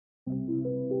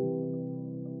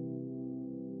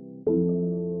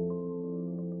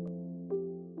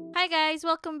guys,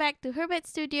 welcome back to Herbet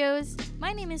Studios.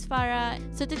 My name is Farah.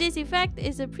 So today's effect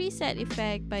is a preset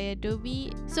effect by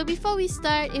Adobe. So before we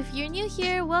start, if you're new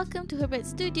here, welcome to Herbet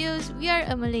Studios. We are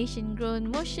a Malaysian-grown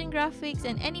motion graphics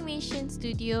and animation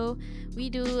studio. We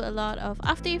do a lot of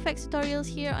After Effects tutorials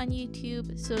here on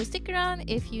YouTube. So stick around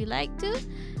if you like to.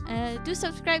 Do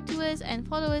subscribe to us and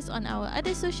follow us on our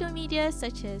other social media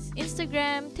such as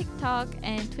Instagram, TikTok,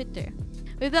 and Twitter.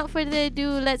 Without further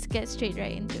ado, let's get straight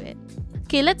right into it.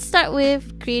 Okay, let's start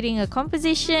with creating a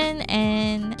composition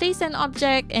and place an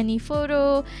object, any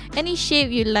photo, any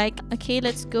shape you like. Okay,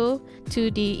 let's go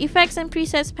to the effects and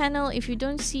presets panel. If you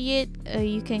don't see it,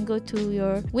 you can go to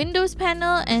your Windows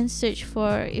panel and search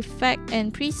for effect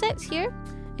and presets here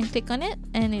and click on it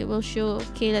and it will show.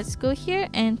 Okay, let's go here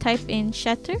and type in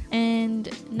shatter and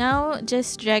now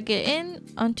just drag it in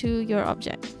onto your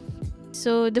object.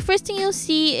 So the first thing you'll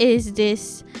see is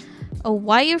this a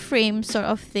wireframe sort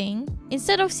of thing.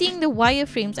 Instead of seeing the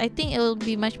wireframes, I think it will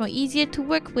be much more easier to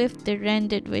work with the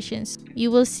rendered versions. You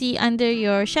will see under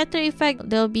your shatter effect,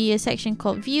 there'll be a section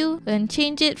called view and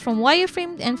change it from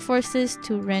wireframe and forces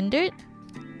to rendered.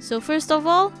 So first of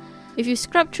all, if you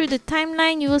scrub through the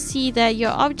timeline, you will see that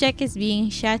your object is being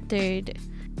shattered.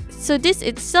 So this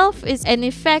itself is an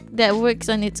effect that works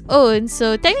on its own,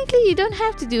 so technically you don't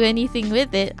have to do anything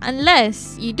with it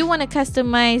unless you do want to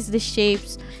customize the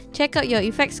shapes. Check out your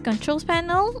effects controls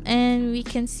panel and we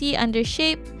can see under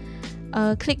shape,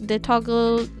 click the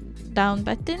toggle down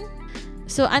button.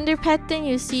 So under pattern,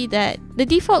 you see that the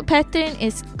default pattern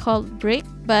is called brick,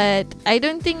 but I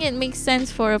don't think it makes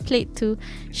sense for a plate to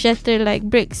shatter like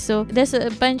bricks. So there's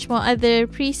a bunch more other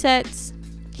presets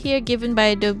here given by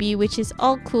Adobe, which is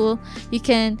all cool. You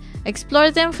can explore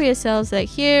them for yourselves like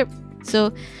here.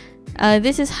 So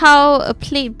this is how a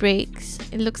plate breaks.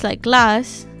 It looks like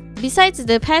glass. Besides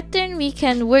the pattern, we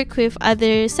can work with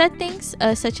other settings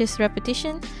such as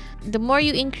repetition. The more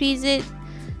you increase it,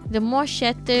 the more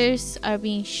shatters are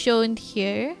being shown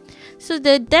here. So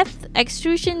the depth,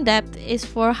 extrusion depth, is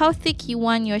for how thick you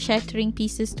want your shattering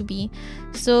pieces to be.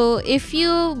 So if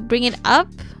you bring it up,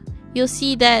 you'll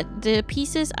see that the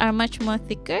pieces are much more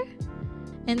thicker.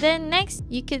 And then next,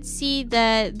 you can see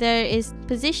that there is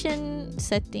position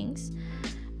settings.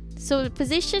 So the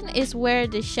position is where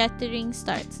the shattering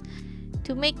starts.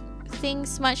 To make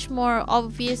things much more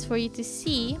obvious for you to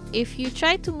see, if you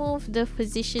try to move the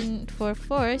position for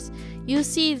force, you'll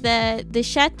see that the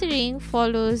shattering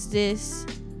follows this.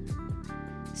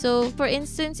 So for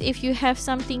instance, if you have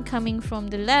something coming from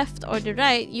the left or the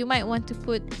right, you might want to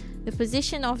put the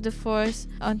position of the force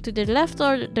onto the left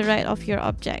or the right of your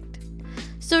object.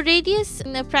 So radius,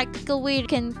 in a practical way, you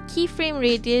can keyframe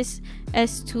radius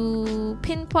as to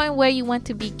pinpoint where you want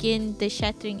to begin the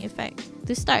shattering effect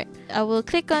to start. I will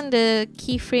click on the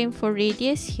keyframe for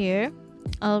radius here.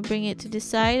 I'll bring it to the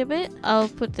side a bit. I'll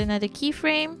put another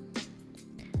keyframe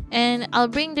and I'll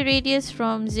bring the radius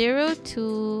from 0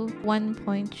 to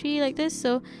 1.3 like this.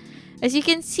 So as you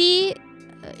can see,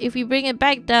 if we bring it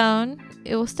back down,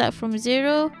 it will start from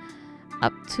 0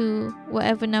 up to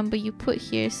whatever number you put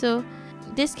here. So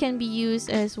this can be used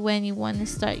as when you want to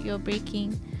start your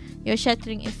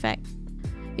shattering effect.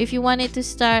 If you want it to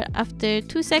start after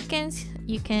 2 seconds,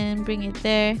 you can bring it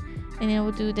there and it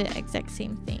will do the exact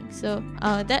same thing. So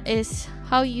that is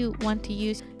how you want to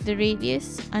use the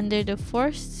radius under the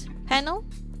force panel.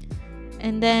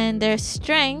 And then there's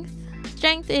strength.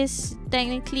 Strength is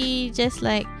technically just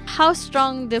like how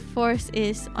strong the force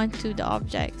is onto the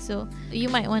object. So you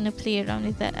might want to play around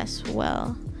with that as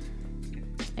well.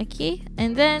 Okay,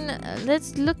 and then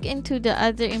let's look into the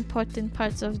other important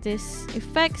parts of this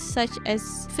effect, such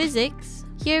as physics.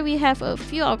 Here we have a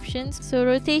few options. So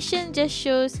rotation just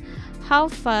shows how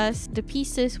fast the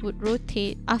pieces would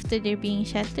rotate after they're being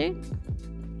shattered.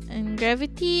 And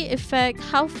gravity effect,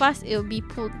 how fast it will be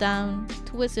pulled down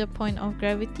towards the point of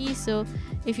gravity. So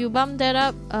if you bump that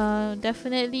up,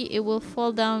 definitely it will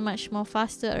fall down much more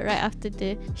faster right after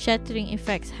the shattering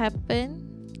effects happen.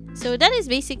 So that is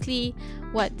basically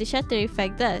what the shatter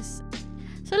effect does.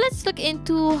 So let's look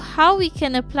into how we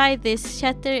can apply this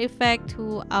shatter effect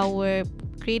to our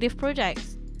creative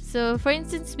projects. So for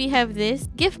instance, we have this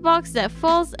gift box that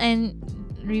falls and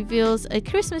reveals a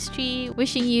Christmas tree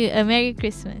wishing you a Merry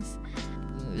Christmas.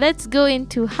 Let's go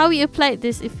into how we applied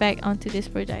this effect onto this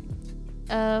project.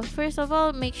 First of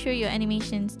all, make sure your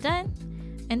animation's done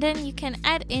and then you can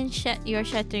add in your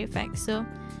shatter effect. So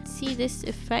see this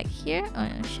effect here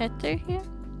on shatter here.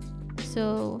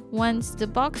 So once the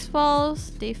box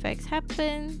falls, the effect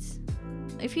happens.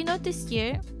 If you notice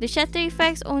here, the shatter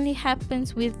effects only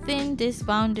happens within this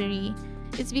boundary.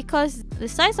 It's because the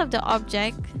size of the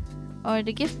object or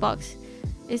the gift box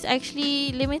is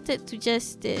actually limited to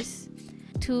just this.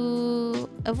 To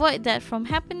avoid that from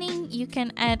happening, you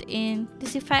can add in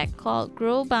this effect called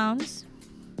Grow Bounce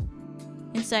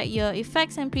inside your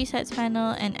effects and presets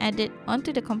panel and add it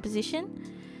onto the composition.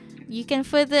 You can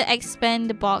further expand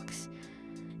the box.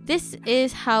 This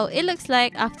is how it looks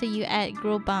like after you add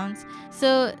Grow Bounce.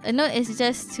 So a note is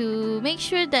just to make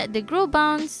sure that the Grow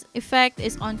Bounce effect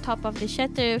is on top of the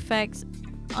shatter effects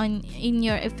in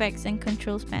your effects and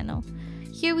controls panel.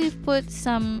 Here we've put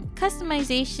some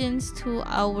customizations to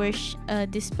our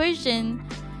dispersion.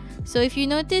 So if you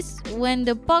notice, when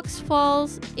the box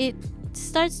falls, it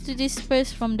starts to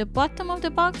disperse from the bottom of the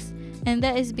box, and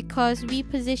that is because we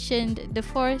positioned the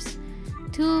force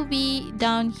to be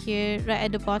down here right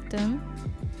at the bottom.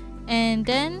 And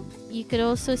then you could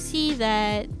also see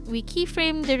that we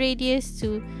keyframe the radius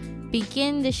to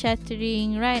begin the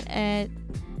shattering right at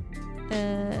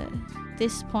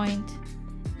this point,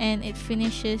 and it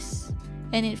finished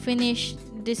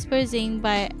dispersing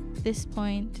by this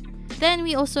point. Then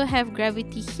we also have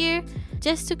gravity here,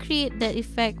 just to create that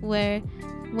effect where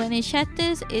when it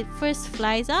shatters, it first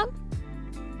flies up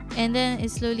and then it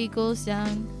slowly goes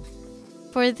down.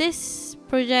 For this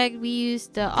project, we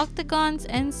used the octagons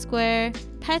and square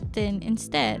pattern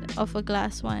instead of a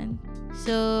glass one.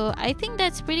 So I think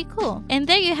that's pretty cool. And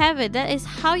there you have it. That is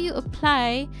how you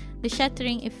apply the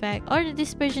shattering effect or the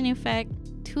dispersion effect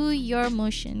to your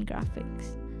motion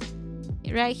graphics.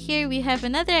 Right here we have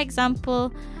another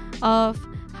example of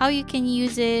how you can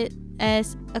use it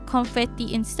as a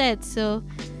confetti instead. So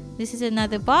this is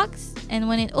another box, and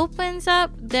when it opens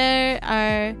up, there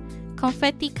are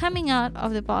confetti coming out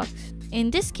of the box.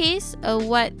 In this case,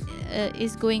 what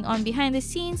is going on behind the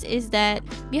scenes is that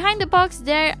behind the box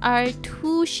there are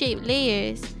two shape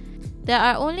layers that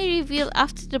are only revealed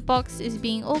after the box is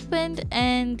being opened,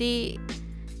 and they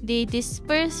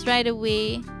disperse right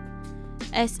away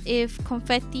as if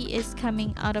confetti is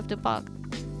coming out of the box.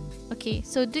 Okay,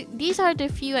 so these are the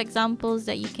few examples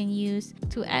that you can use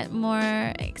to add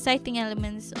more exciting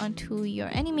elements onto your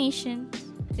animation.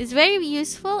 It's very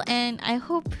useful, and I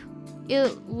hope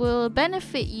it will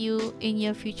benefit you in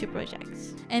your future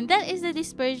projects. And that is the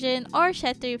dispersion or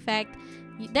shatter effect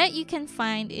that you can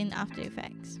find in After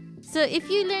Effects. So if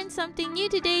you learned something new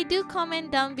today, do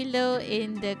comment down below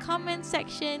in the comment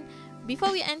section.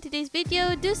 Before we end today's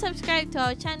video, do subscribe to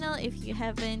our channel if you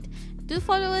haven't. Do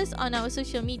follow us on our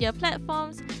social media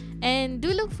platforms, and do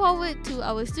look forward to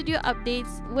our studio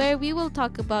updates where we will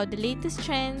talk about the latest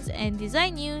trends and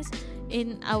design news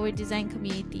in our design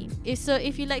community.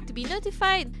 If you'd like to be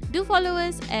notified, do follow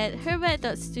us at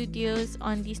herbet.studios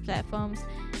on these platforms.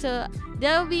 So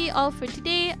that'll be all for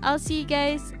today. I'll see you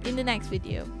guys in the next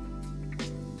video.